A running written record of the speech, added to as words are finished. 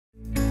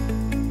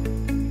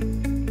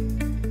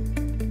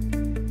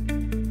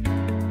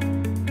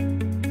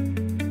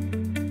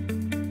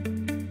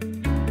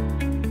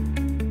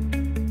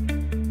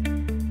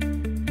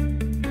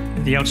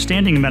The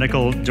outstanding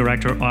medical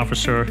director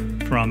officer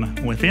from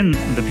within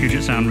the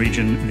Puget Sound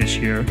region this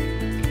year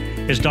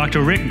is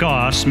Dr. Rick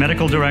Goss,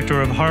 medical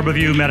director of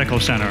Harborview Medical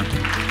Center.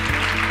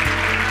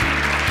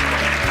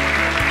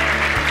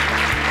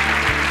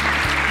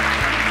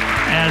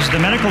 As the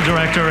medical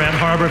director at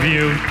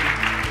Harborview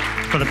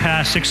for the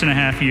past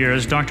 6.5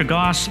 years, Dr.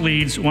 Goss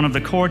leads one of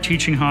the core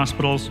teaching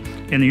hospitals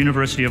in the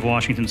University of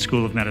Washington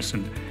School of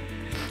Medicine.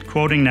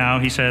 Quoting now,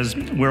 he says,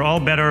 "We're all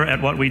better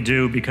at what we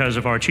do because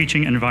of our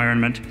teaching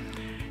environment."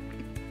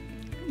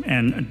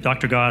 And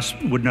Dr. Goss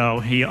would know,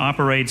 he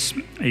operates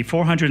a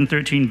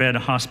 413-bed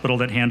hospital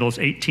that handles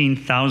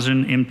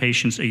 18,000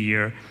 inpatients a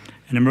year,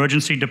 an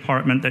emergency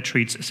department that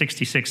treats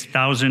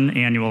 66,000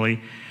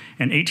 annually,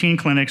 and 18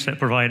 clinics that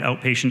provide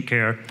outpatient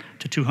care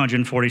to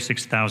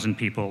 246,000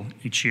 people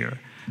each year.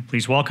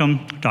 Please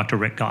welcome Dr.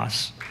 Rick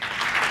Goss.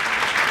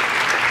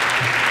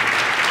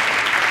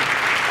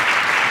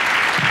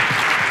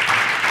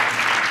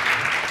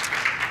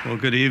 Well,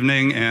 good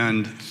evening,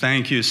 and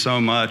thank you so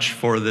much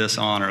for this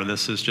honor.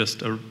 This is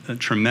just a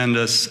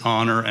tremendous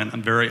honor and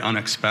very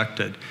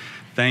unexpected.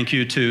 Thank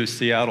you to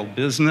Seattle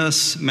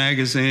Business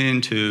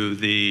Magazine, to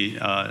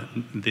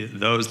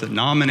those that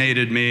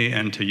nominated me,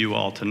 and to you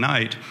all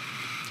tonight.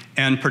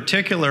 And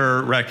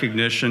particular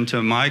recognition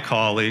to my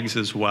colleagues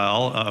as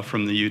well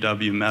from the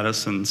UW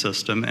Medicine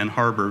System and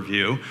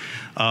Harborview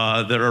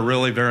that are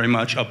really very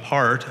much a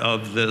part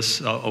of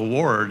this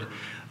award.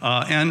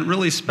 And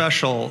really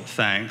special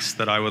thanks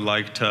that I would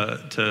like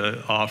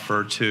to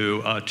offer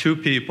to two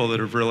people that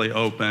have really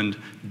opened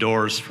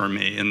doors for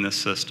me in this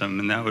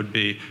system, and that would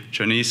be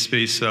Janice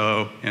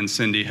Spiso and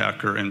Cindy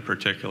Hecker in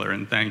particular,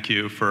 and thank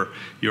you for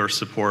your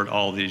support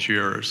all these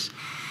years.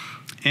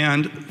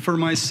 And for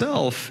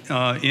myself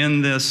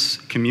in this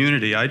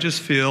community, I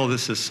just feel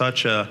this is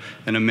such an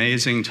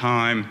amazing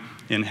time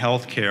in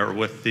healthcare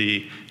with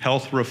the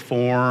health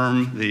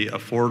reform, the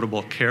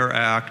Affordable Care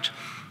Act,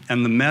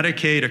 and the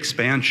Medicaid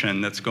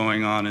expansion that's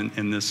going on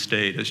in this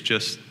state is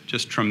just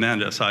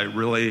tremendous. I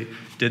really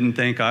didn't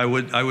think I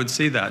would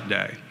see that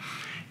day.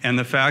 And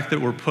the fact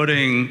that we're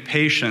putting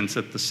patients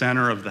at the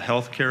center of the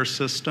healthcare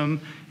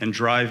system and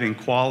driving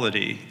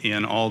quality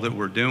in all that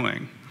we're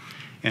doing.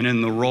 And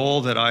in the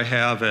role that I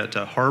have at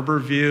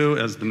Harborview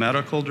as the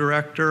medical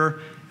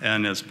director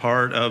and as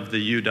part of the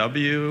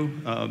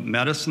UW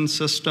medicine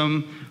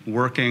system,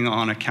 working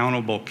on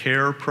accountable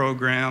care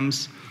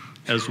programs,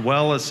 as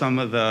well as some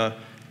of the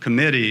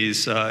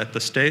committees at the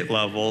state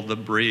level, the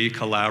BRE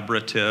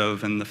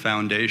Collaborative and the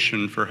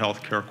Foundation for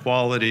Healthcare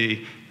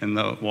Quality and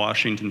the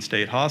Washington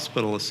State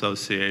Hospital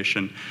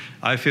Association,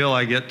 I feel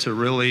I get to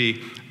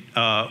really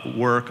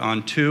work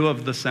on two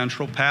of the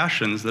central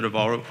passions that have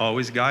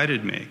always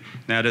guided me.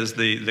 That is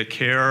the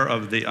care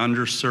of the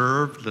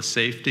underserved, the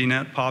safety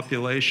net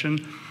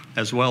population,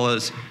 as well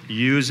as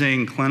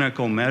using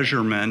clinical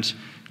measurement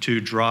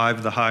to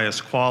drive the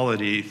highest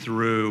quality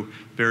through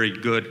very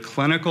good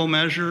clinical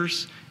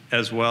measures,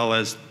 as well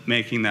as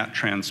making that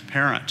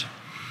transparent.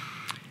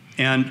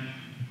 And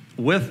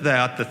with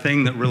that, the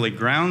thing that really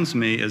grounds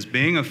me is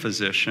being a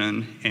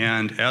physician,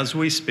 and as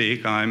we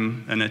speak,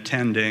 I'm an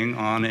attending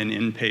on an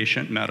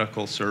inpatient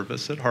medical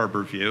service at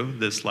Harborview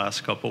this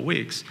last couple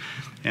weeks.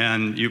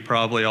 And you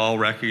probably all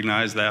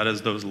recognize that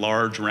as those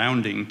large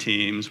rounding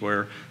teams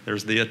where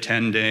there's the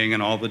attending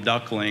and all the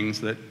ducklings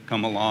that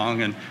come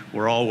along, and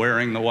we're all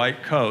wearing the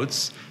white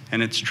coats,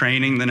 and it's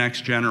training the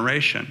next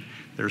generation.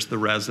 There's the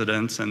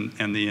residents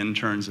and the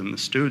interns and the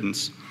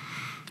students.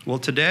 Well,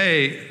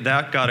 today,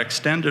 that got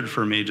extended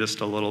for me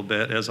just a little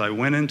bit. As I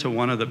went into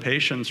one of the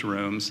patients'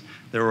 rooms,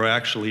 there were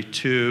actually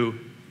two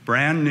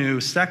brand new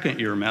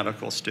second-year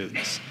medical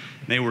students.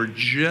 They were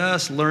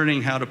just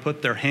learning how to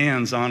put their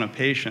hands on a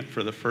patient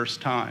for the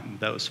first time,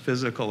 those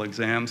physical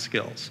exam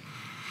skills.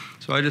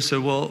 So I just said,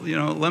 well, you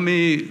know, let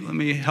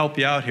me help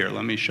you out here.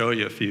 Let me show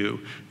you a few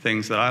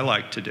things that I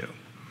like to do.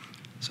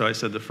 So I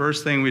said, the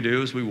first thing we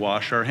do is we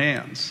wash our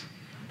hands.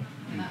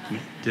 We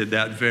did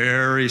that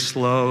very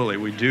slowly.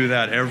 We do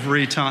that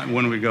every time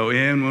when we go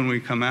in, when we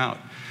come out.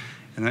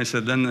 And I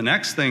said, then the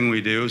next thing we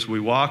do is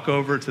we walk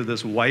over to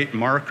this white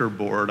marker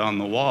board on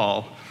the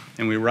wall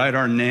and we write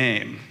our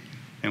name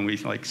and we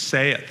like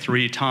say it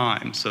 3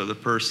 times so the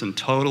person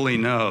totally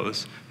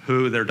knows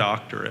who their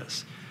doctor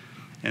is.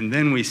 And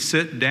then we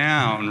sit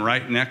down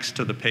right next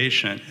to the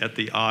patient at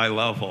the eye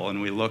level and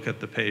we look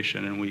at the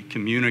patient and we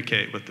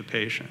communicate with the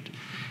patient.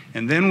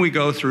 And then we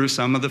go through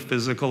some of the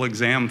physical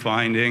exam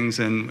findings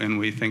and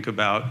we think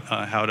about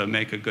how to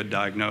make a good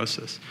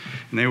diagnosis.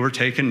 And they were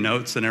taking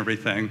notes and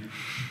everything.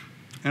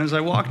 And as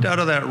I walked out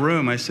of that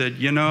room, I said,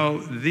 you know,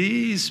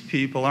 these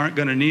people aren't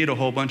going to need a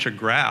whole bunch of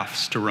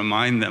graphs to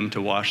remind them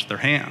to wash their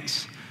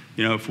hands.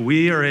 You know, if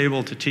we are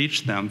able to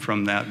teach them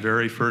from that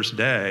very first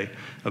day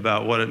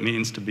about what it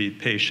means to be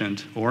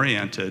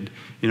patient-oriented,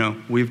 you know,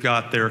 we've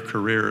got their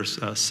careers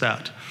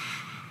set.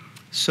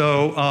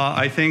 So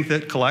I think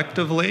that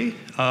collectively,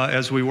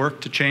 as we work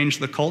to change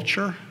the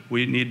culture,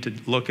 we need to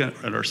look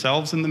at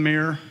ourselves in the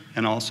mirror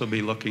and also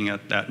be looking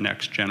at that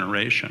next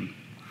generation.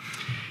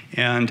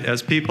 And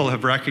as people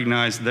have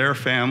recognized their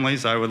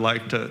families, I would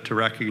like to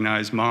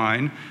recognize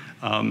mine.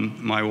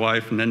 My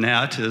wife,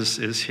 Nanette,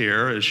 is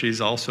here, as she's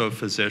also a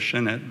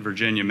physician at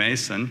Virginia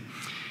Mason.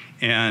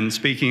 And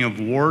speaking of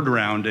ward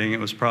rounding, it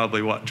was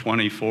probably,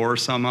 24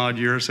 some odd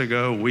years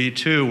ago, we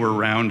too were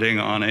rounding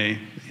on an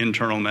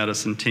internal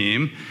medicine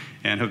team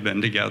and have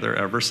been together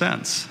ever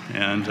since.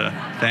 And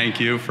thank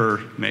you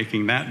for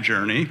making that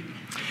journey.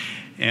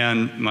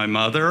 And my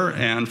mother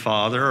and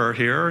father are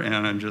here, and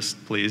I'm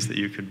just pleased that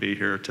you could be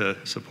here to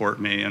support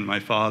me. And my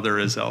father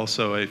is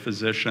also a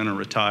physician, a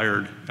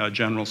retired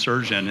general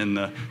surgeon in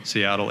the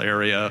Seattle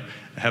area,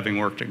 having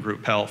worked at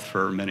Group Health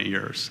for many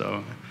years.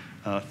 So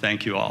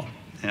thank you all,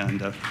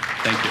 and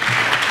thank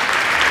you.